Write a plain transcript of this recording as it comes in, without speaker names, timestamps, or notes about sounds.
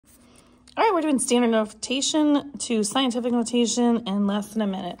All right, we're doing standard notation to scientific notation in less than a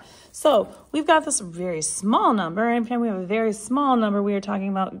minute. So we've got this very small number. Anytime we have a very small number, we are talking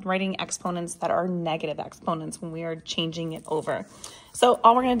about writing exponents that are negative exponents when we are changing it over. So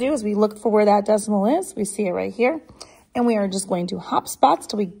all we're going to do is we look for where that decimal is. We see it right here. And we are just going to hop spots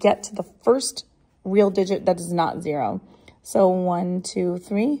till we get to the first real digit that is not 0. So 1, 2,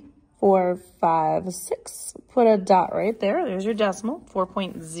 3, 4, 5, 6. Put a dot right there. There's your decimal,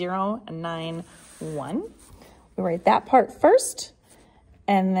 4.091. We write that part first.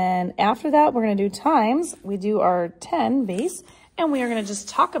 And then after that, we're going to do times. We do our 10 base. And we are going to just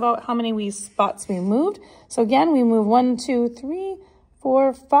talk about how many spots we moved. So again, we move 1, 2, 3,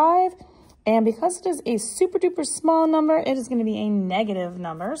 4, 5. And because it is a super duper small number, it is going to be a negative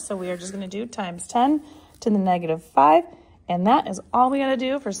number. So we are just going to do times 10 to the negative 5. And that is all we got to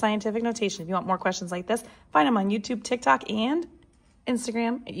do for scientific notation. If you want more questions like this, find them on YouTube, TikTok, and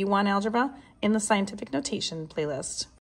Instagram at YouWantAlgebra in the scientific notation playlist.